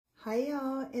Hi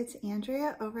y'all, it's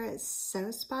Andrea over at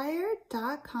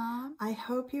Sewspire.com. I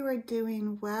hope you are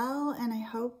doing well and I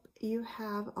hope you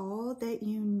have all that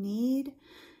you need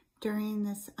during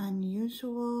this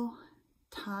unusual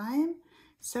time.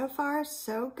 So far,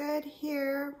 so good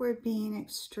here. We're being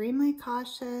extremely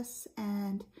cautious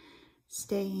and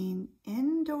staying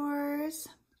indoors.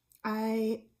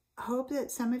 I hope that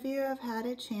some of you have had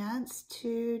a chance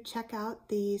to check out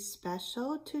the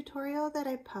special tutorial that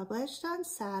I published on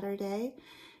Saturday.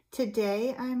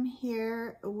 Today I'm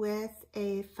here with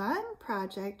a fun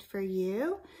project for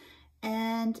you,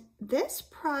 and this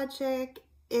project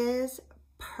is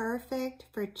perfect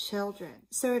for children.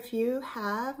 So if you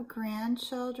have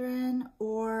grandchildren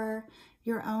or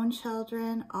your own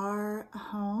children are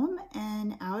home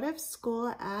and out of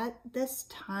school at this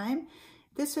time,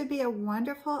 this would be a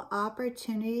wonderful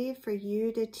opportunity for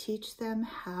you to teach them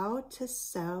how to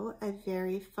sew a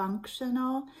very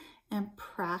functional and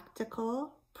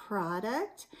practical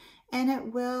product, and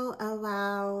it will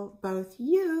allow both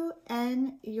you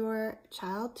and your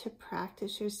child to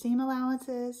practice your seam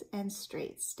allowances and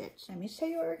straight stitch. Let me show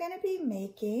you what we're going to be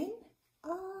making.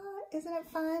 Isn't it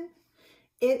fun?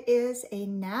 It is a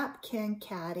napkin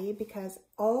caddy because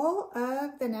all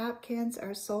of the napkins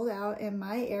are sold out in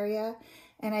my area,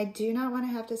 and I do not want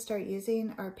to have to start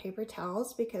using our paper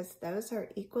towels because those are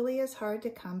equally as hard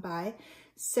to come by.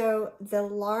 So the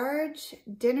large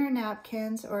dinner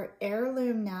napkins or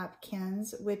heirloom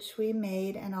napkins, which we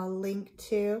made and I'll link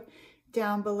to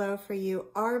down below for you,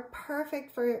 are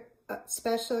perfect for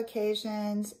special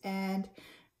occasions and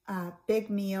big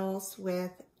meals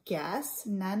with guests,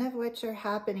 none of which are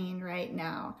happening right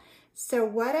now. So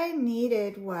what I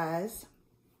needed was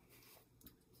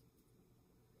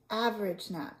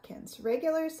average napkins,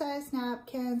 regular size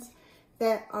napkins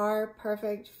that are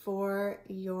perfect for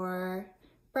your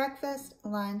breakfast,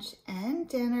 lunch, and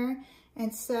dinner.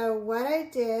 And so what I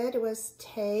did was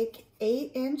take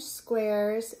 8-inch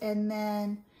squares and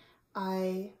then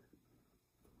I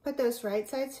put those right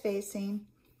sides facing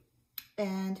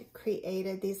and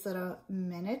created these little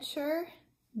miniature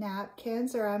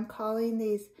napkins, or I'm calling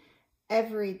these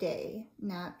everyday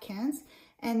napkins.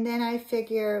 And then I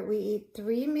figure we eat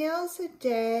 3 meals a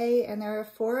day and there are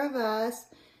 4 of us.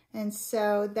 And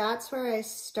so that's where I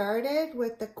started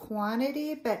with the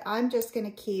quantity, but I'm just going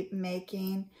to keep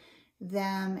making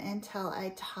them until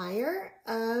I tire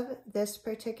of this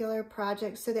particular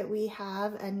project so that we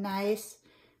have a nice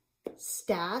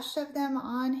stash of them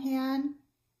on hand.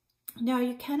 Now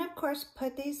you can of course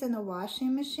put these in the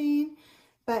washing machine,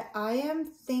 but I am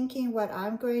thinking what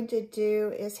I'm going to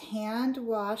do is hand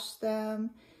wash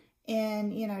them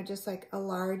in, you know, just like a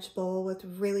large bowl with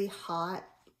really hot,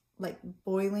 like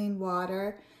boiling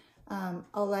water.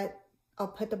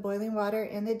 I'll put the boiling water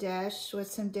in the dish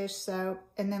with some dish soap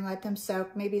and then let them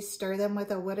soak, maybe stir them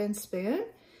with a wooden spoon.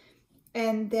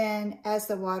 And then as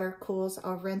the water cools,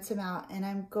 I'll rinse them out, and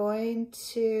I'm going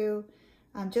to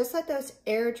just let those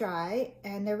air dry.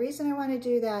 And the reason I want to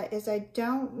do that is I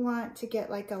don't want to get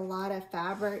like a lot of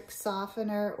fabric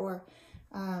softener or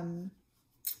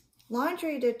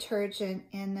laundry detergent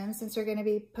in them, since we're going to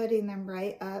be putting them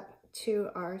right up to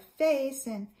our face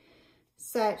and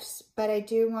such, but I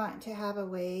do want to have a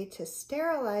way to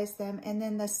sterilize them. And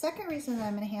then the second reason that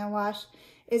I'm going to hand wash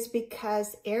is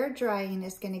because air drying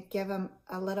is going to give them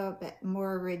a little bit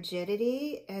more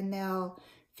rigidity and they'll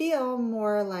feel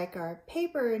more like our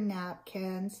paper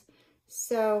napkins.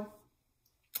 So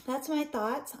that's my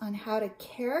thoughts on how to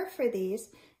care for these.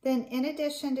 Then in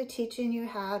addition to teaching you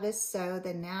how to sew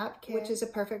the napkin, which is a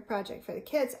perfect project for the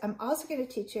kids, I'm also going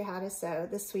to teach you how to sew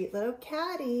the sweet little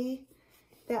caddy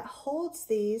that holds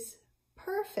these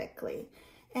perfectly.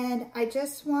 And I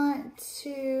just want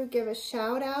to give a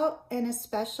shout out and a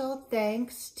special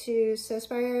thanks to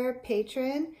Sewspire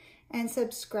patron and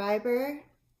subscriber,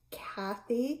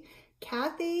 Kathy.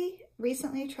 Kathy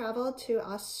recently traveled to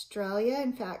Australia.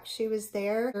 In fact, she was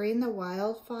there during the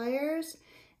wildfires,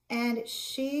 and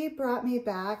she brought me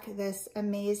back this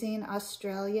amazing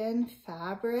Australian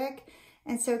fabric.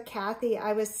 And so Kathy,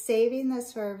 I was saving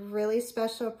this for a really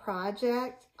special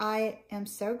project. I am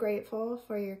so grateful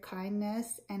for your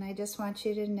kindness, and I just want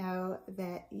you to know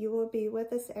that you will be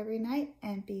with us every night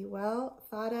and be well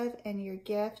thought of, and your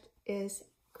gift is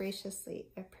graciously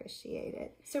appreciated.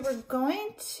 So we're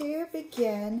going to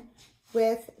begin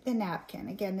with the napkin.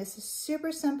 Again, this is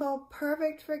super simple,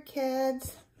 perfect for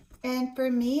kids. And for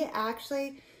me,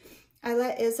 actually, I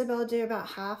let Isabel do about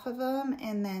half of them,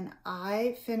 and then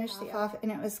I finished the off,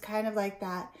 and it was kind of like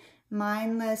that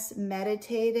mindless,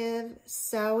 meditative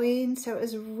sewing. So it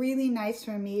was really nice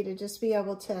for me to just be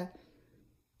able to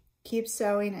keep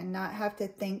sewing and not have to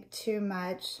think too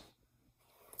much.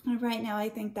 And right now, I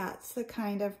think that's the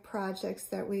kind of projects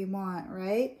that we want,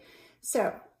 right?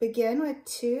 So begin with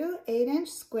 2 8-inch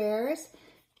squares,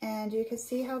 and you can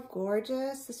see how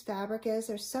gorgeous this fabric is.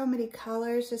 There's so many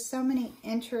colors, just so many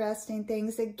interesting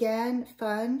things. Again,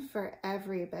 fun for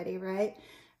everybody, right?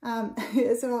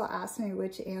 Isabel asked me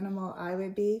which animal I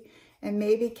would be, and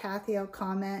maybe Kathy will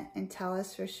comment and tell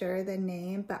us for sure the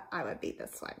name, but I would be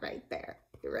this one right there,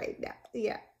 right now.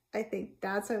 Yeah, I think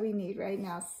that's what we need right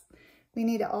now. We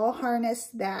need to all harness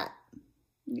that.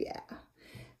 Yeah.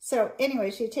 So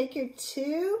anyways, you take your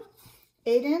 2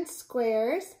 8-inch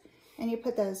squares and you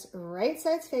put those right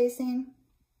sides facing,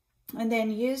 and then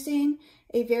using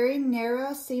a very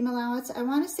narrow seam allowance. I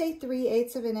want to say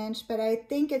 3/8 of an inch, but I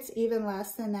think it's even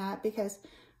less than that because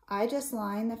I just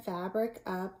line the fabric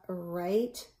up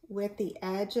right with the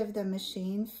edge of the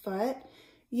machine foot.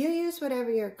 You use whatever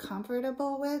you're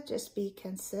comfortable with, just be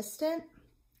consistent.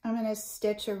 I'm going to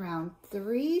stitch around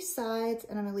 3 sides,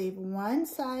 and I'm going to leave one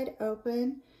side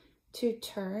open to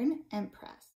turn and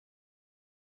press.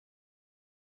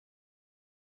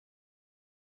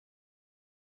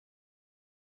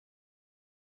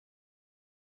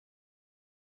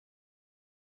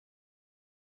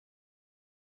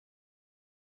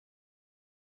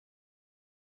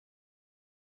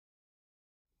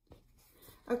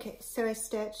 Okay, so I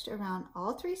stitched around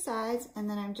all 3 sides, and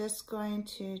then I'm just going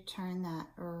to turn that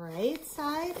right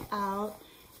side out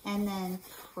and then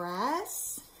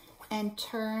press and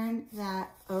turn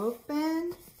that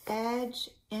open edge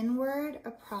inward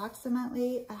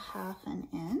approximately 1/2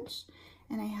 inch.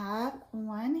 And I have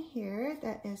one here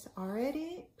that is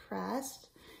already pressed.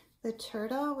 The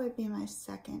turtle would be my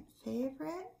second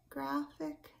favorite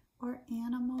graphic or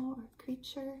animal or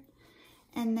creature.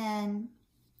 And then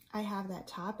I have that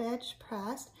top edge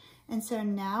pressed. And so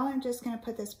now I'm just going to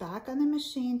put this back on the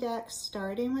machine deck,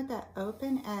 starting with that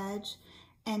open edge,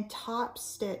 and top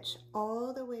stitch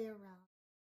all the way around.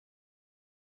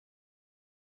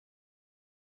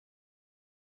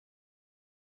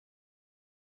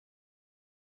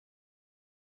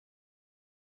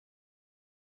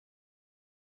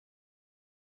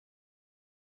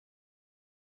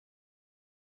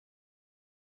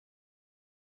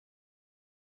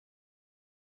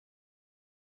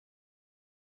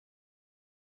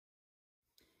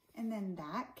 And then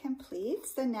that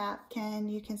completes the napkin.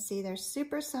 You can see they're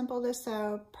super simple to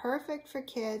sew, perfect for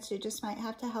kids. You just might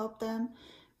have to help them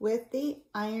with the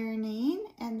ironing,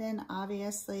 and then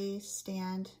obviously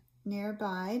stand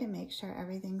nearby to make sure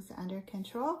everything's under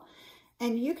control.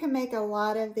 And you can make a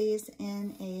lot of these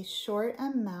in a short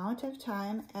amount of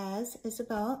time, as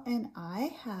Isabel and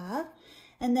I have.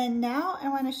 And then now I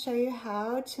want to show you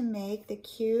how to make the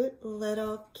cute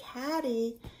little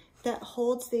caddy that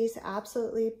holds these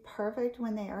absolutely perfect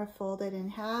when they are folded in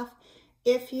half.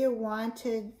 If you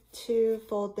wanted to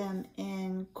fold them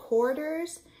in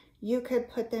quarters, you could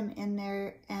put them in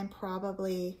there and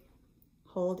probably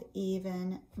hold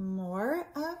even more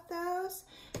of those.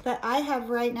 But I have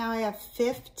right now, I have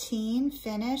 15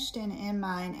 finished and in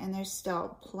mine, and there's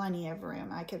still plenty of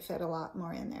room. I could fit a lot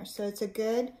more in there. So it's a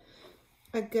good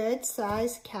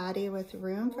size caddy with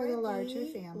room for the larger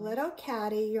family. Little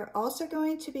caddy, you're also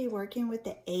going to be working with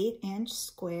the 8-inch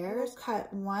squares.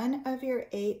 Cut one of your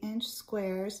 8-inch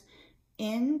squares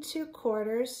into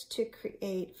quarters to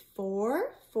create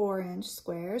 4 4-inch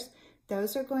squares.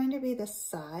 Those are going to be the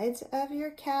sides of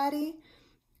your caddy.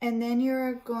 And then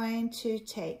you're going to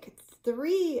take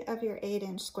 3 of your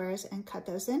 8-inch squares and cut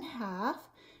those in half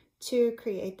to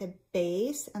create the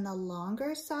base and the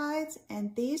longer sides.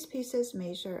 And these pieces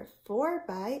measure 4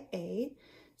 by 8.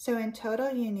 So in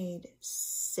total, you need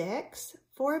 6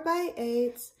 4 by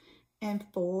 8s and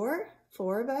 4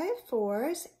 4 by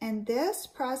 4s. And this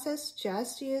process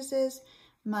just uses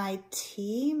my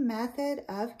T method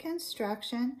of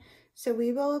construction. So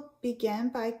we will begin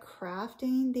by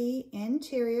crafting the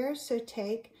interior. So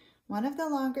take one of the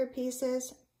longer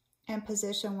pieces and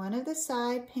position one of the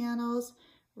side panels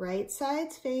right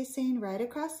sides facing right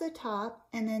across the top,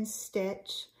 and then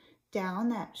stitch down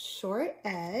that short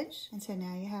edge. And so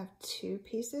now you have 2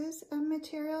 pieces of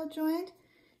material joined.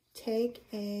 Take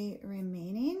a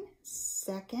remaining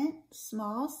second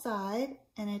small side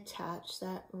and attach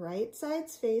that right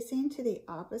sides facing to the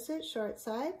opposite short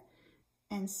side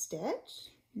and stitch.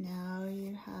 Now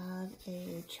you have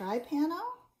a tri-panel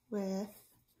with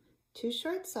 2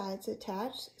 short sides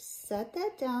attached. Set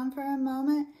that down for a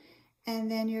moment,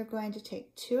 and then you're going to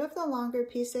take 2 of the longer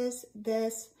pieces.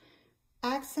 This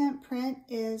accent print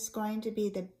is going to be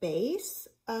the base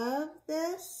of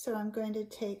this, so I'm going to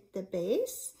take the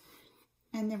base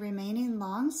and the remaining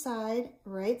long side,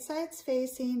 right sides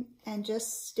facing, and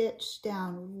just stitch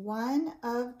down one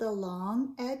of the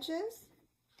long edges.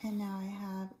 And now I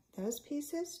have those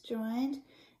pieces joined,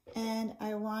 and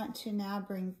I want to now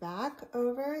bring back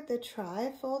over the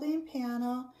tri-folding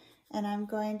panel, and I'm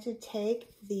going to take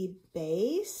the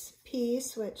base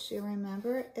piece, which you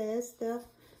remember is the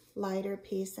lighter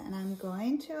piece, and I'm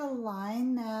going to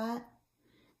align that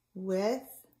with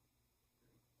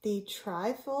the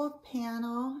tri-fold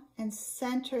panel and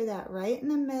center that right in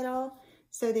the middle,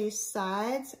 so these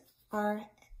sides are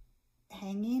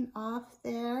hanging off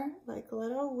there like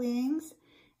little wings.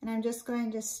 And I'm just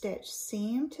going to stitch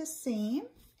seam to seam,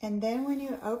 and then when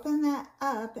you open that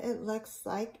up, it looks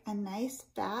like a nice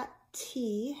fat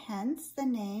T, hence the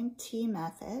name T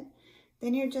method.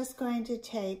 Then you're just going to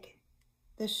take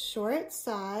the short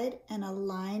side and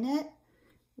align it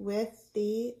with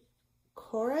the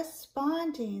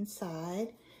corresponding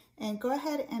side, and go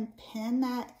ahead and pin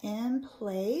that in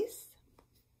place,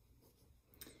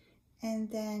 and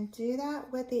then do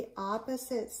that with the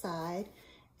opposite side.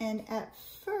 And at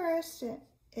first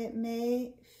it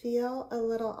may feel a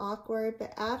little awkward,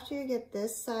 but after you get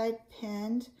this side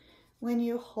pinned, when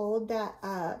you hold that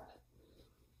up,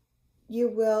 you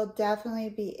will definitely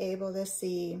be able to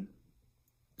see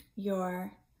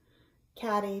your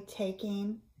caddy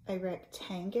taking a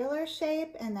rectangular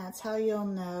shape, and that's how you'll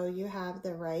know you have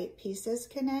the right pieces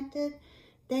connected.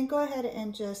 Then go ahead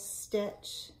and just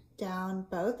stitch down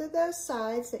both of those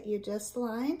sides that you just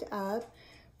lined up.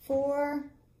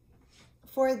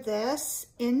 For this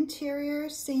interior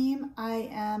seam, I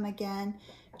am again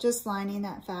just lining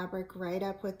that fabric right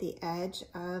up with the edge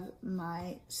of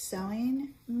my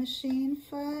sewing machine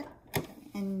foot.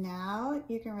 And now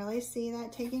you can really see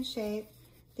that taking shape.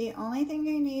 The only thing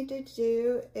you need to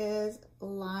do is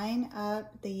line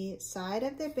up the side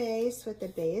of the base with the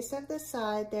base of the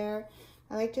side there.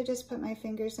 I like to just put my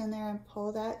fingers in there and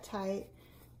pull that tight.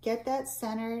 Get that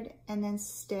centered, and then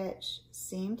stitch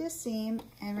seam to seam,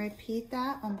 and repeat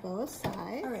that on both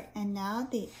sides. All right, and now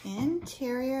the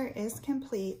interior is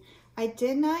complete. I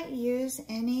did not use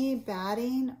any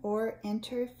batting or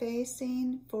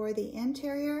interfacing for the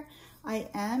interior. I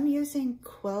am using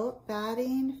quilt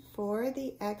batting for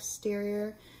the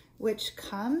exterior, which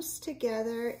comes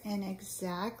together in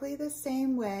exactly the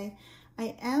same way.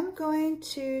 I am going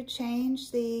to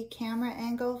change the camera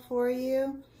angle for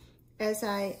you as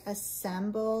I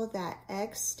assemble that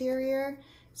exterior,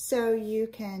 so you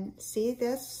can see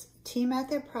this T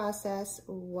method process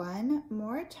one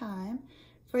more time.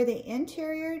 For the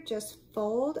interior, just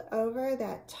fold over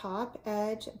that top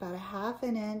edge about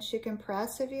 1/2 inch. You can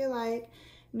press if you like.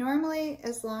 Normally,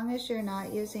 as long as you're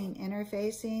not using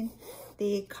interfacing,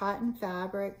 the cotton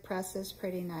fabric presses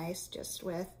pretty nice just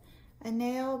with a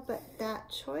nail, but that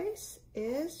choice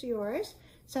is yours.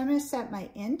 So I'm going to set my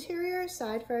interior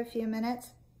aside for a few minutes,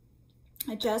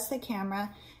 adjust the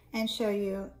camera, and show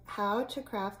you how to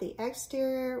craft the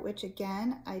exterior, which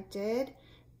again, I did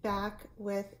back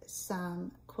with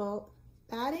some quilt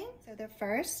batting. So the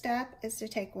first step is to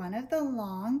take one of the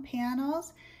long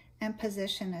panels and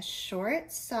position a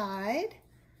short side,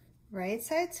 right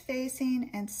sides facing,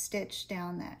 and stitch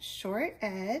down that short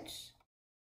edge.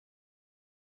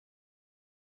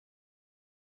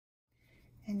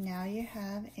 And now you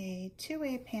have a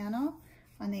two-way panel.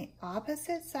 On the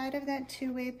opposite side of that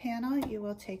two-way panel, you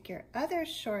will take your other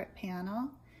short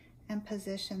panel and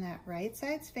position that right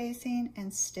sides facing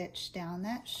and stitch down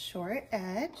that short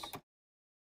edge.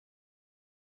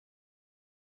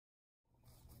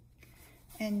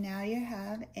 And now you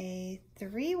have a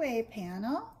three-way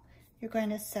panel. You're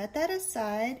going to set that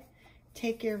aside,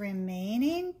 take your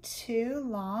remaining two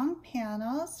long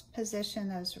panels, position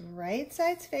those right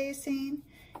sides facing,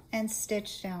 and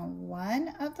stitch down one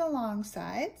of the long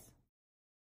sides.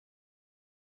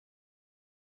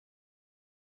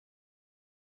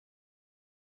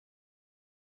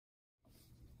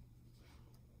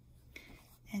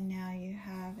 And now you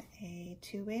have a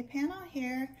two-way panel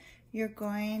here. You're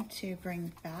going to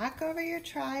bring back over your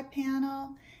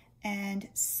tri-panel and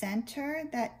center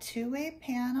that two-way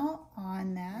panel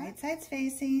on that right sides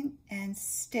facing and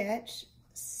stitch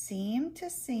seam to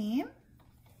seam.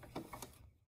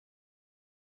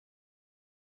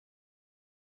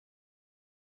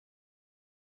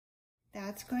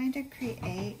 That's going to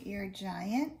create your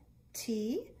giant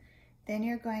T. Then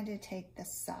you're going to take the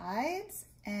sides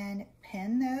and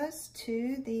pin those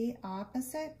to the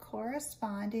opposite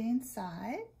corresponding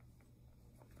side.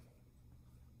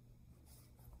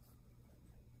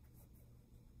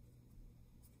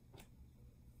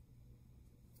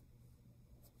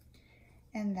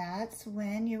 And that's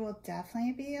when you will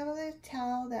definitely be able to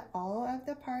tell that all of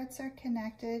the parts are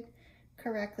connected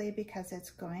correctly, because it's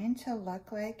going to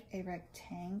look like a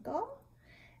rectangle.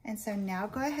 And so now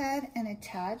go ahead and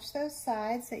attach those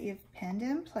sides that you've pinned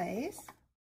in place.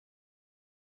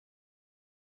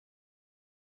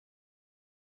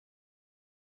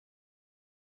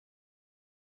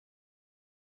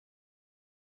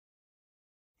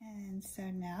 And so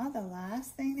now the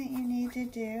last thing that you need to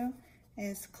do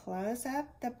is close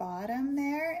up the bottom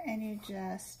there, and you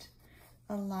just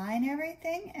align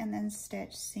everything and then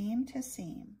stitch seam to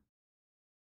seam.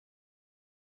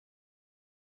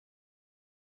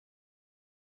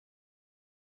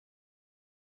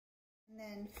 And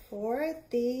then for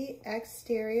the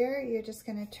exterior, you're just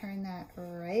going to turn that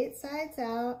right sides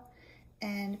out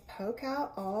and poke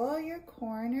out all your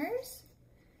corners.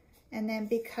 And then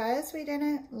because we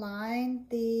didn't line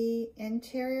the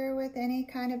interior with any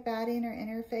kind of batting or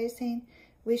interfacing,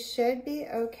 we should be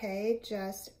okay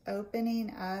just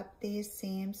opening up these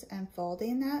seams and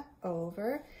folding that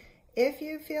over. If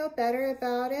you feel better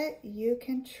about it, you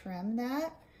can trim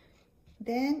that.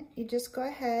 Then you just go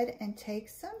ahead and take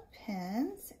some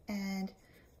pins and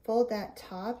fold that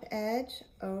top edge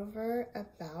over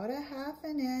about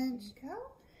 1/2 inch.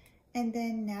 Go. And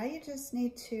then now you just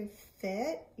need to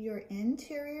fit your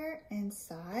interior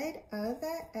inside of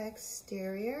that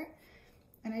exterior.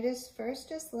 And I just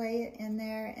first lay it in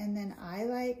there, and then I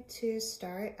like to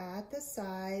start at the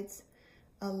sides,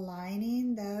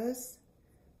 aligning those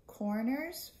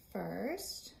corners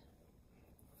first.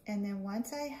 And then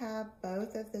once I have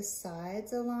both of the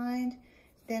sides aligned,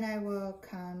 then I will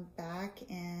come back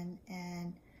in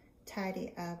and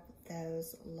tidy up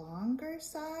those longer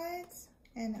sides.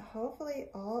 And hopefully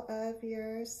all of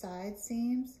your side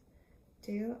seams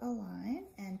do align,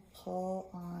 and pull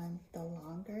on the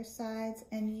longer sides.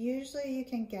 And usually you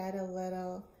can get a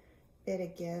little bit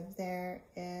of give there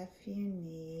if you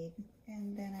need.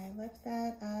 And then I lift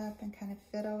that up and kind of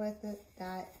fiddle with it,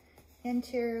 that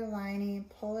interior lining,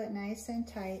 pull it nice and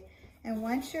tight. And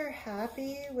once you're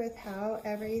happy with how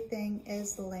everything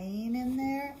is laying in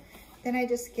there, then I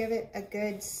just give it a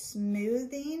good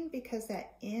smoothing, because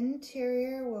that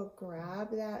interior will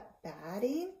grab that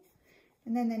batting.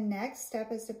 And then the next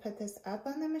step is to put this up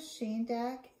on the machine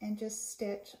deck and just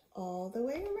stitch all the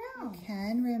way around. You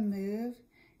can remove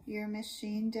your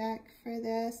machine deck for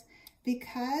this.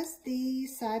 Because the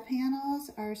side panels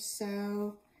are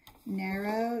so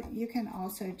narrow, you can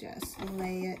also just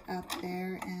lay it up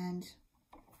there and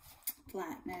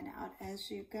flatten it out as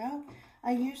you go.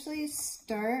 I usually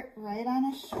start right on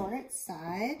a short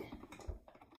side.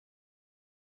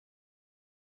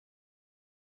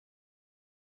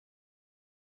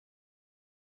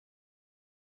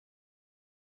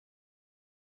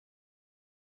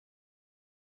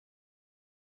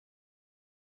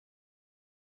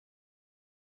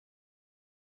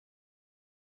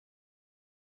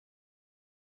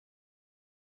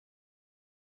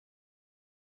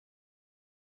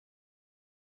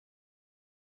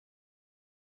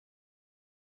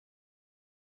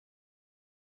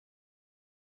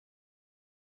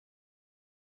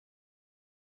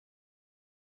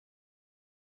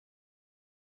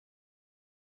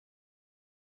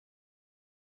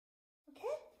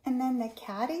 Okay, and then the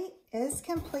caddy is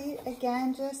complete.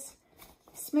 Again, just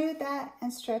smooth that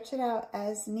and stretch it out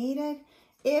as needed.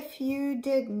 If you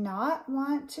did not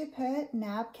want to put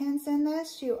napkins in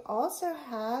this, you also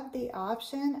have the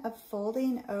option of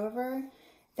folding over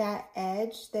that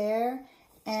edge there,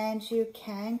 and you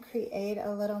can create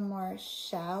a little more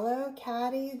shallow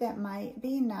caddy that might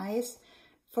be nice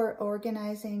for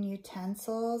organizing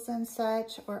utensils and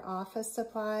such, or office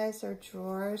supplies or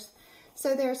drawers.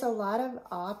 So there's a lot of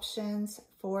options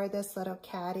for this little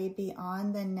caddy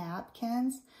beyond the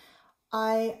napkins.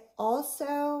 I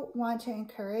also want to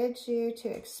encourage you to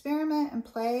experiment and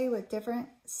play with different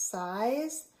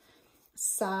sides,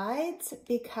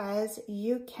 because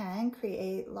you can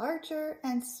create larger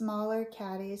and smaller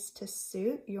caddies to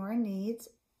suit your needs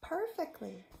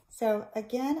perfectly. So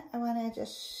again, I want to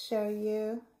just show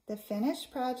you the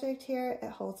finished project here. It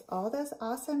holds all those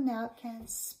awesome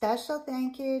napkins. Special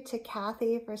thank you to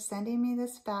Kathy for sending me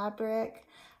this fabric.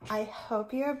 I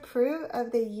hope you approve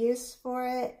of the use for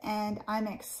it, and I'm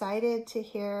excited to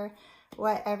hear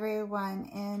what everyone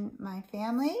in my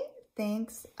family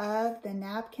thinks of the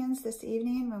napkins this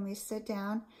evening. When we sit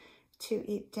down to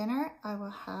eat dinner, I will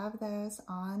have those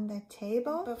on the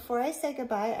table. Before I say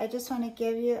goodbye, I just want to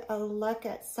give you a look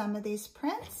at some of these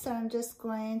prints. So I'm just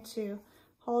going to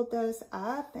hold those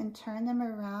up and turn them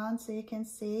around so you can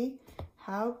see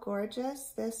how gorgeous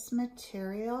this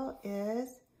material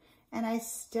is. And I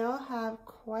still have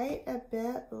quite a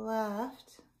bit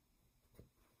left.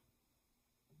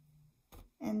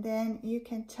 And then you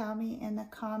can tell me in the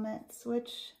comments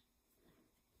which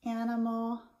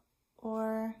animal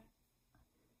or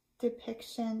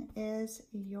depiction is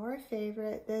your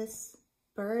favorite. This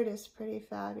bird is pretty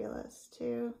fabulous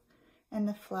too. And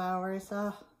the flowers,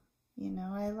 oh, you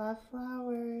know I love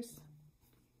flowers.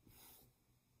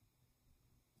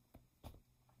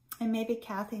 And maybe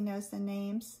Kathy knows the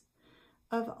names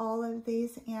of all of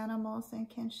these animals and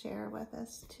can share with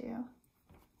us too.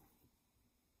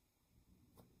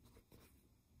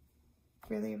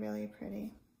 Really, really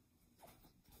pretty.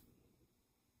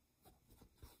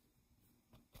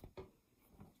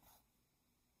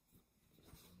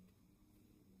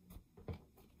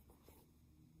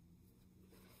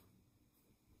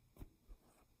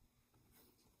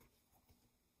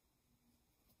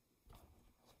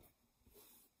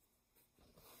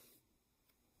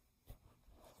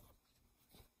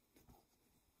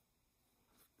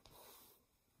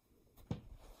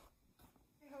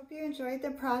 Hope you enjoyed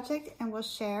the project and will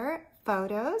share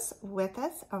photos with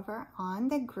us over on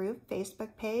the group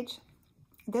Facebook page.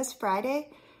 This Friday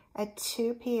at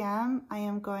 2 p.m. I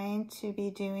am going to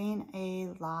be doing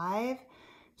a live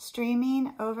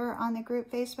streaming over on the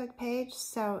group Facebook page.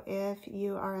 So if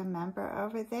you are a member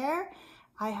over there,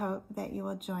 I hope that you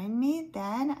will join me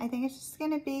then. I think it's just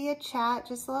going to be a chat,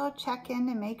 just a little check-in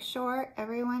to make sure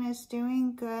everyone is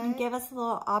doing good and give us a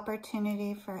little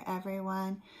opportunity for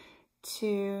everyone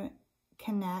to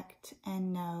connect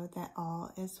and know that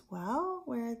all is well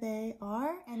where they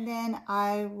are. And then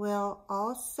I will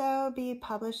also be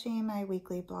publishing my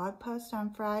weekly blog post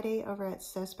on Friday over at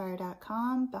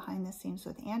Sewspire.com, Behind the Scenes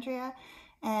with Andrea.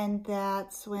 And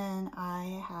that's when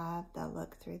I have the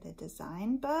look through the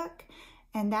design book.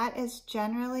 And that is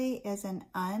generally an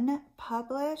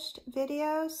unpublished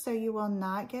video, so you will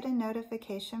not get a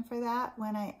notification for that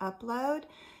when I upload.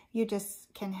 You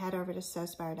just can head over to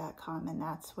Sewspire.com and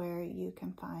that's where you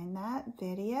can find that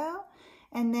video.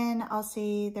 And then I'll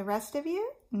see the rest of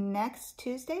you next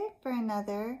Tuesday for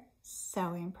another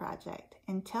sewing project.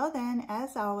 Until then,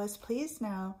 as always, please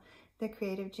know the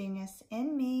creative genius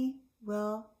in me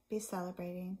will be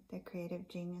celebrating the creative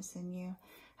genius in you.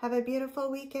 Have a beautiful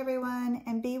week, everyone,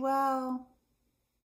 and be well.